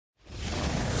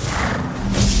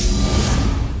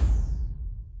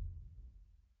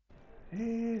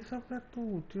salve a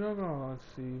tutti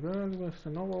ragazzi, per questo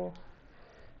nuovo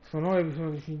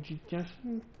episodio di GTA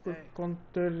 5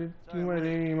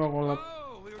 continueremo con la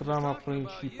trama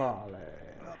principale.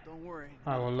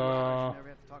 Con la...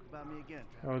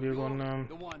 devo dire con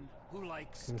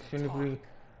missione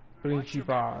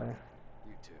principale.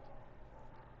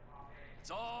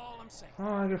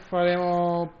 Che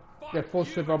faremo, che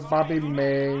fosse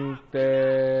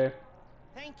probabilmente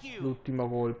l'ultimo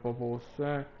colpo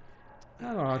fosse.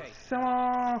 Allora,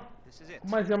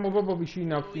 ormai siamo proprio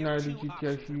vicini al finale di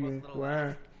GTA 5,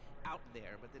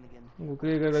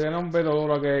 credo che non vedo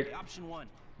l'ora di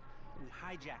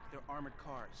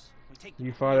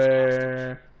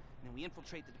fare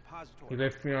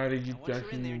il finale di GTA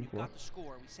 5.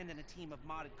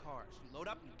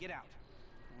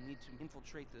 We need to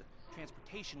infiltrate the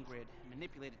transportation grid and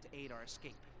manipulate it to aid our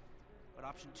escape. But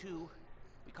option 2,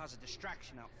 we cause a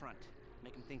distraction out front,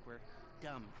 make them think we're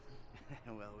dumb.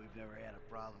 Well, we've never had a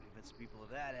problem convincing people of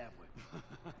that, have we?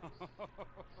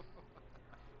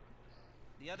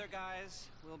 The other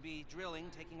guys will be drilling,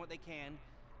 taking what they can.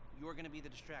 You're gonna be the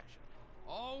distraction.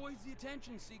 Always the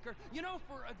attention seeker. You know,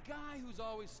 for a guy who's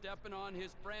always stepping on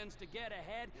his friends to get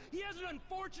ahead, he has an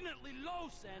unfortunately low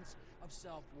sense of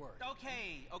self-worth.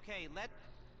 Okay, let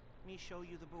me show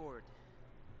you the board.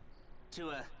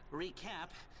 To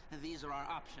recap, these are our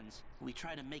options. We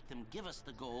try to make them give us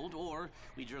the gold, or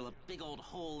we drill a big old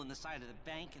hole in the side of the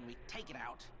bank and we take it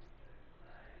out.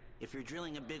 If you're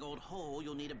drilling a big old hole,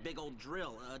 you'll need a big old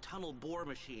drill, a tunnel bore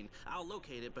machine. I'll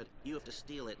locate it, but you have to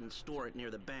steal it and store it near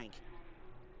the bank.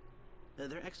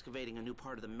 They're excavating a new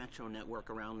part of the metro network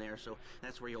around there, so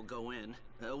that's where you'll go in.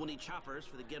 We'll need choppers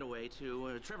for the getaway,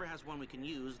 too. Trevor has one we can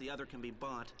use, the other can be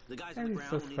bought. The guys on the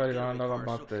ground will need a getaway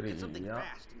car, so get something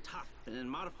fast and tough, and then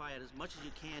modify it as much as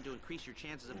you can to increase your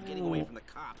chances of getting away from the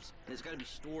cops. And it's got to be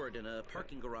stored in a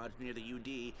parking garage near the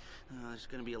UD. There's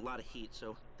going to be a lot of heat,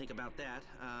 so think about that.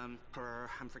 I'm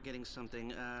forgetting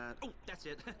something. Oh, that's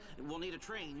it. We'll need a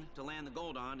train to land the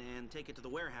gold on and take it to the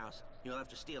warehouse. You'll have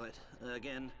to steal it.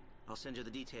 Again, I'll send you the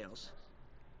details.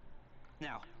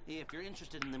 Now, if you're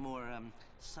interested in the more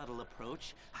subtle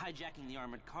approach, hijacking the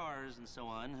armored cars and so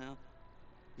on,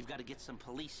 you've got to get some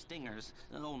police stingers.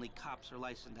 Only cops are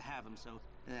licensed to have them, so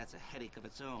that's a headache of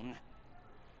its own.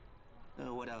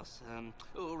 What else?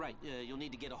 Oh, right, you'll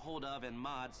need to get a hold of and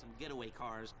mod some getaway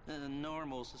cars.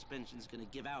 Normal suspension's gonna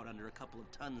give out under a couple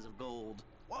of tons of gold.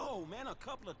 Whoa, man, a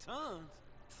couple of tons?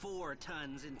 4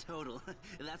 tons in total.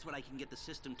 That's what I can get the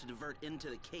system to divert into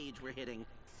the cage we're hitting.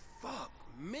 Fuck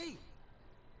me!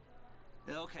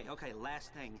 Okay,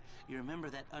 last thing. You remember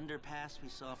that underpass we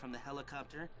saw from the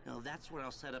helicopter? Well, that's where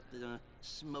I'll set up the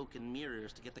smoke and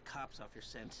mirrors to get the cops off your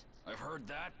scent. I've heard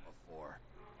that before.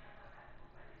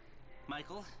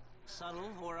 Michael,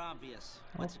 subtle or obvious?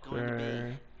 What's it going to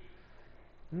be?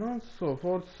 Non so,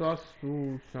 forse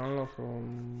astuzia, non lo so.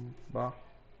 Bah.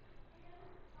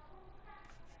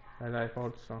 Dai,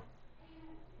 forza.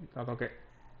 Dato che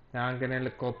anche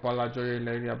nel coppa alla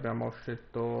gioielleria abbiamo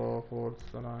scelto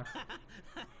forza, dai.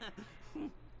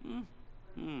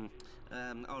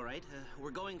 Alright,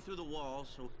 we're going through the wall,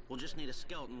 so we'll just need a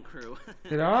skeleton crew.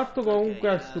 Tra l'altro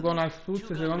comunque con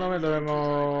astuzia secondo me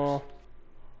dovevamo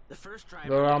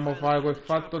fare quel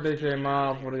fatto dei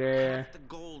semafori che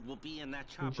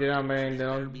sinceramente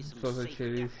non so se ci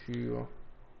riuscivo.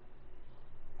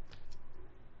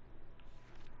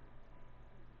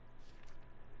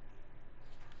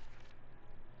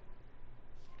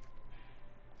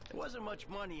 There wasn't much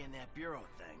money in that bureau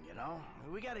thing, you know?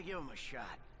 We gotta give him a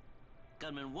shot.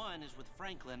 Gunman 1 is with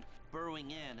Franklin, burrowing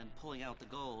in and pulling out the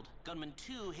gold. Gunman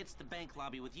 2 hits the bank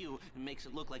lobby with you and makes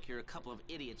it look like you're a couple of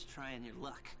idiots trying your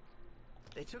luck.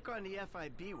 They took on the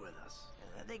FIB with us.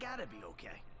 They gotta be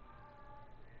okay.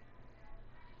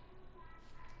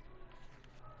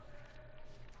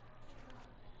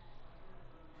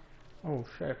 Oh,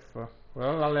 chef.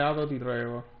 Quello è l'alleato di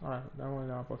Trevor. Dammi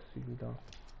la possibilità.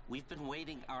 We've been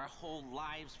waiting our whole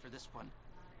lives for this one.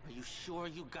 Are you sure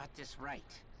you got this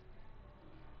right?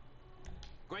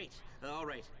 Great. All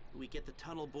right. We get the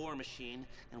tunnel bore machine,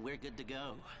 and we're good to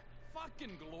go.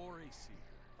 Fucking glory seeker.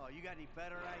 Oh, you got any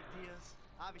better ideas?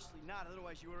 Obviously not,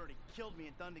 otherwise you already killed me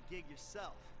and done the gig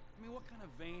yourself. I mean, what kind of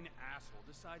vain asshole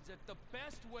decides that the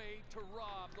best way to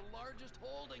rob the largest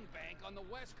holding bank on the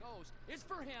West Coast is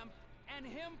for him, and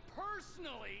him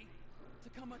personally, to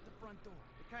come at the front door?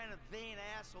 Kind of vain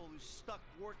asshole who's stuck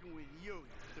working with you,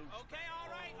 dude. Okay,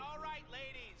 all right,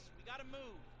 ladies. We gotta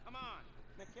move. Come on.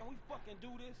 Man, can we fucking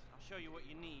do this? I'll show you what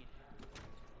you need.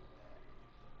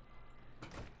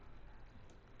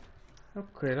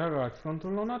 Ok ragazzi,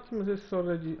 controllo un attimo se sto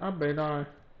registrando. Vabbè dai.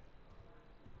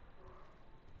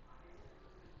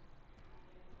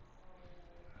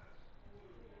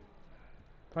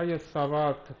 Taglio sta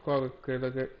parte qua che credo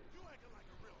che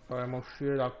dovremmo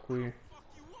uscire da qui.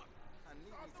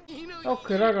 Ok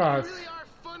ragazzi,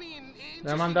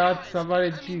 dobbiamo andare a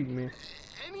salvare Jimmy.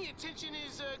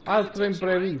 Altro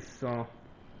imprevisto.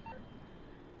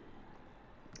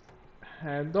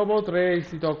 Dopo 3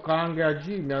 si tocca anche a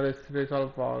Jimmy ad essere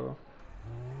salvato.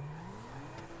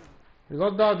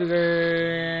 Ricordate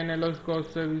che nello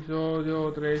scorso episodio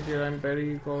 3 si era in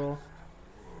pericolo,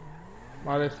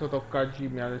 ma adesso tocca a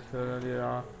Jimmy ad essere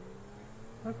ritirato.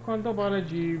 A quanto pare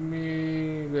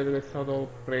Jimmy credo che è stato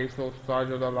preso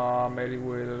ostaggio dalla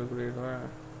Meriwether,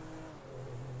 credo.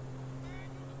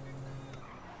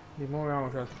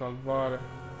 Rimuoviamoci a salvare.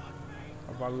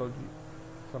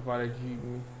 Salvare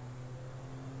Jimmy.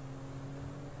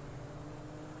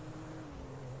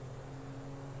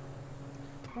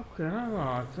 Ok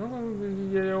ragazzi, vi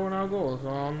chiedevo una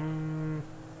cosa.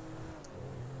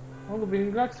 Vi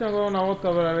ringrazio ancora una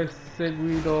volta per aver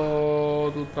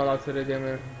seguito tutta la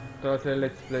serie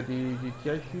Let's Play di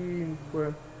GTA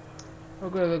 5. Io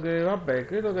credo che, vabbè,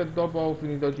 credo che dopo ho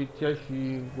finito GTA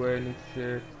 5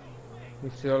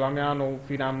 inizierò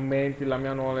finalmente la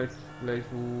mia nuova Let's Play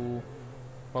su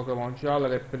Pokémon Giallo,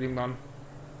 che prima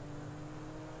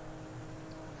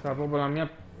sarà proprio la mia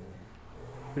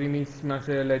primissima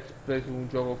serie Let's Play su un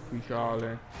gioco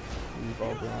ufficiale di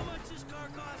Pokémon,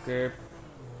 che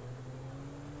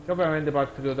ovviamente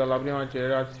partirò dalla prima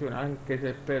generazione, anche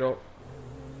se però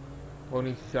ho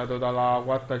iniziato dalla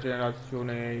quarta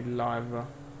generazione in live,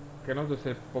 che non so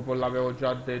se proprio l'avevo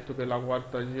già detto che la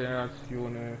quarta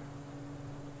generazione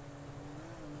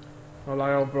non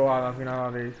l'avevo provata fino ad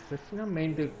adesso, e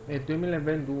finalmente nel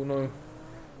 2021 ho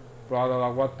provato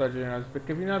la quarta generazione,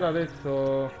 perché fino ad adesso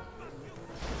ho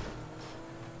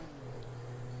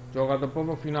giocato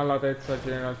proprio fino alla terza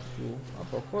generazione.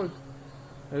 Vabbè, poi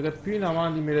perché più in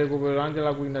avanti mi recupero anche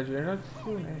la quinta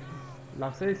generazione,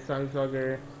 la sesta mi sa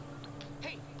che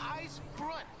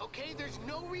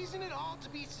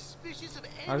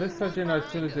la sesta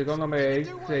generazione secondo me è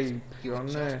X e Y,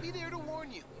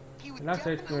 la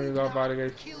settima mi pare che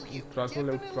è Ultra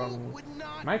Sole e Ultra Moon,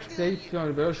 ma X e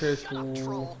Y però c'è su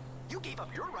You gave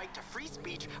up your right to free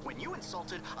speech when you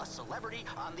insulted a celebrity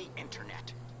on the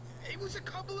internet. It was a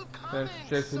couple of comments.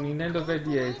 c'è su Nintendo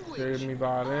 3DS mi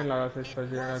pare, la sesta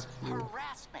generazione.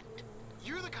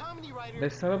 Ed è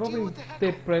stata proprio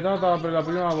interpretata per la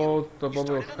prima volta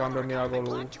proprio lo scambio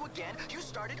miracoloso.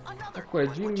 E qua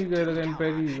Jimmy credo che è in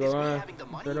pericolo,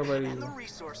 vero pericolo.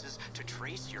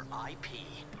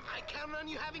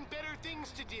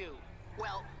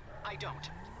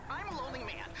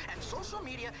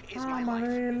 Ah, ma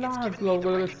è Laszlo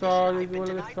quello che sta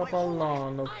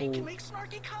parlando, Can make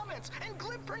snarky comments and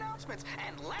glib pronouncements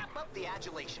and lap up the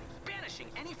adulation, banishing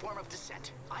any form of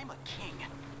dissent. I'm a king,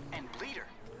 and bleeder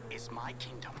is my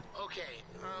kingdom. Okay,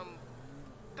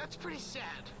 that's pretty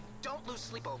sad. Don't lose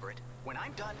sleep over it. When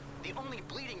I'm done, the only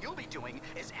bleeding you'll be doing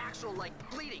is actual, like,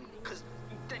 bleeding, cause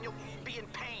then you'll be in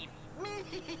pain.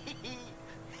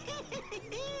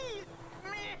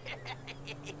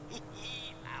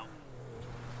 Ow.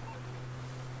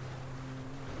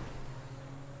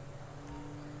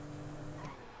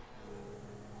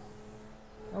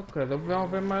 Ok, dobbiamo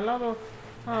fermare il lato.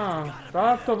 Ah, tra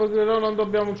l'altro però non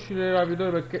dobbiamo uscire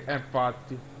rapidamente perché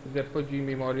infatti, perché poi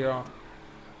Jimmy morirà.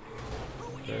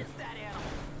 Okay.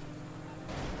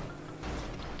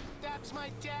 That's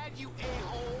my dad, you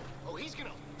a-hole. Oh, he's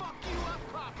gonna fuck you up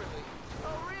properly.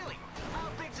 Oh, really? How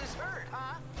big's his herd,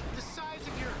 huh? The size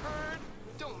of your herd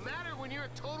don't matter when you're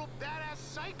a total badass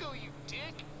psycho, you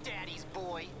dick. Daddy's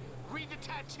boy. Read the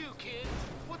tattoo, kid.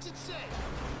 What's it say?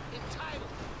 Entitled,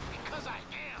 because I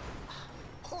am.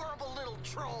 Horrible little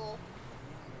troll.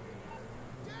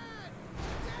 Dad!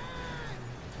 Dad!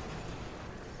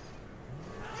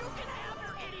 You can have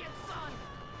your idiot son.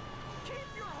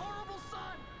 Keep your horrible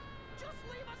son. Just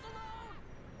leave us alone.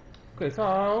 Ok,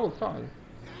 sai.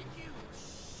 Thank you.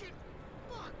 Shit.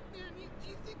 Fuck, man. Do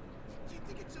you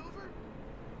think it's over?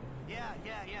 Yeah,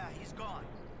 he's gone.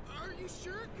 Are you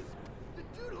sure? Because the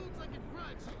dude holds like a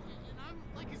grudge, and I'm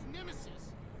like his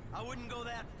nemesis. I wouldn't go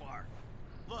that far.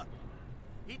 Look,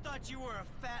 he thought you were a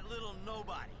fat little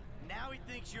nobody. Now he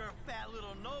thinks you're a fat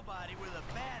little nobody with a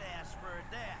badass for a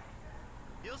dad.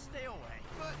 He'll stay away.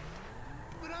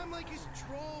 But I'm like his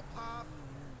troll, Pop.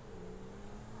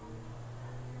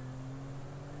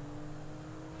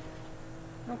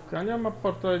 Ok, andiamo a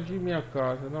portare Jimmy a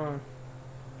casa, dai.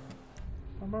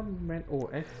 Oh,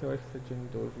 SOS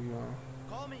Genitori.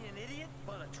 Call me an idiot,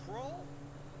 but a troll?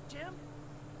 Jim?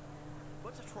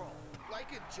 What's a troll?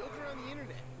 Like a joker on the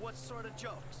internet. What sort of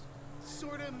jokes?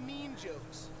 Sort of mean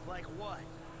jokes. Like what?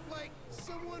 Like,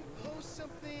 someone posts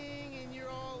something and you're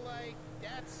all like,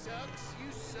 that sucks,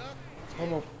 you suck.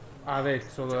 Proprio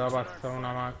adesso doveva passare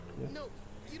una macchina. No,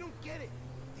 you don't get it.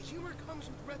 The humor comes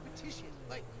with repetition.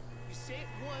 Like, you say it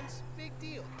once, big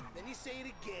deal. Then you say it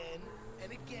again,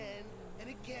 and again, and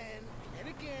again, and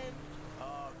again.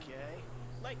 Okay.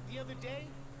 Like the other day,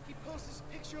 he posts this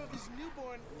picture of his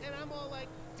newborn, and I'm all like,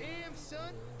 damn,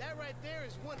 son, that right there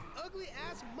is one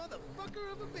ugly-ass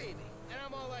motherfucker of a baby. And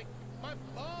I'm all like, my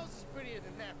balls is prettier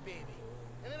than that baby.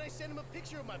 And then I send him a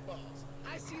picture of my balls.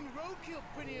 I seen roadkill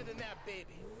prettier than that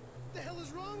baby. What the hell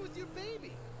is wrong with your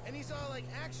baby? And he's all like,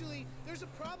 actually, there's a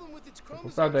problem with its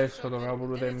chromosomes or Adesso something, doveva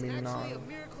pure and it's actually terminare. a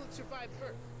miracle it survived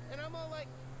birth. And I'm all like,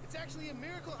 it's actually a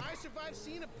miracle I survived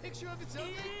seeing a picture of its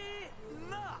ugly.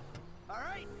 Enough!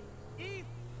 Alright?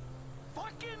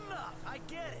 Fucking enough! I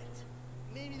get it!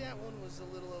 Maybe that one was a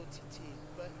little OTT,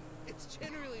 but it's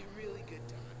generally really good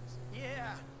times.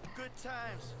 Yeah, good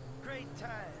times. Great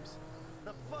times.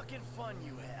 The fucking fun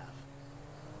you have.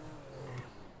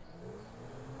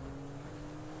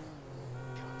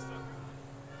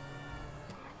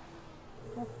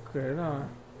 Ok, dai.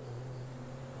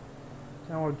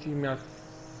 Siamo Jimmy a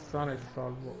sano e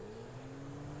salvo.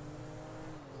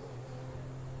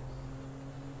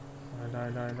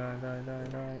 Dai.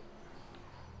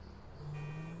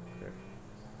 Ok.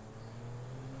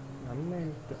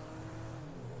 Finalmente.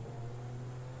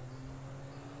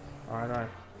 Dai.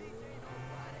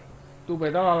 Tu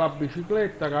pedala la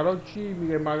bicicletta, caro Jimmy,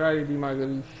 che magari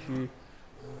dimagrisci.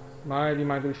 Magari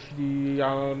dimagrisci di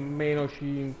almeno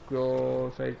 5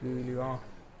 o 6 kg, va.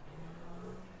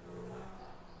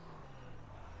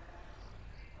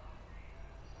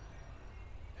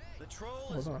 The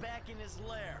troll is back in his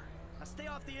lair. Now stay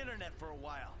off the internet for a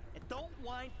while, and don't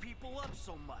wind people up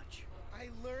so much.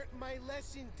 I learned my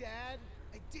lesson, Dad.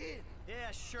 I did.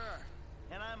 Yeah, sure.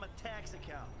 And I'm a tax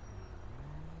accountant.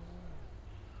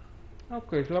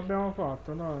 Ok, ce l'abbiamo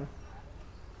fatta, dai.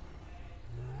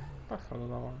 Passato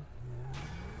davanti.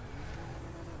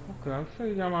 Ok, la missione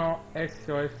si chiama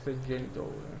SOS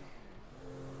Genitori.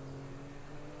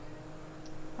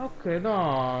 Ok,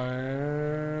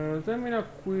 dai. Termina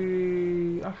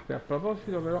qui. Aspetta, a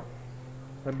proposito però,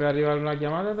 dovrebbe arrivare una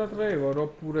chiamata da Trevor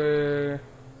oppure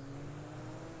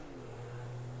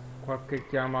qualche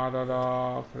chiamata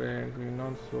da Franklin,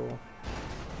 non so.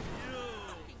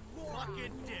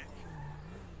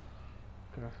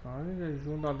 Che la scavaletta è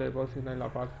giunta al deposito nella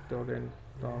parte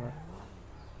orientale.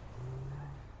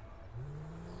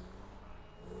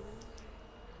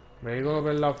 Veicolo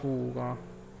per la fuga.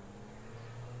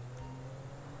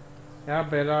 E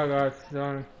vabbè ragazzi,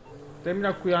 dai.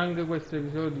 Termina qui anche questo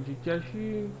episodio di GTA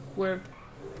 5.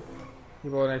 Si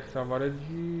può salvare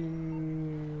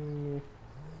Jimmy.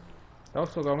 Da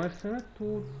questo camerone è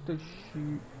tutto.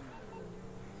 Ci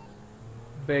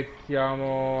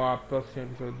becchiamo al prossimo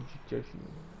episodio di GTA 5.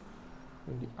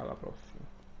 Quindi alla prossima.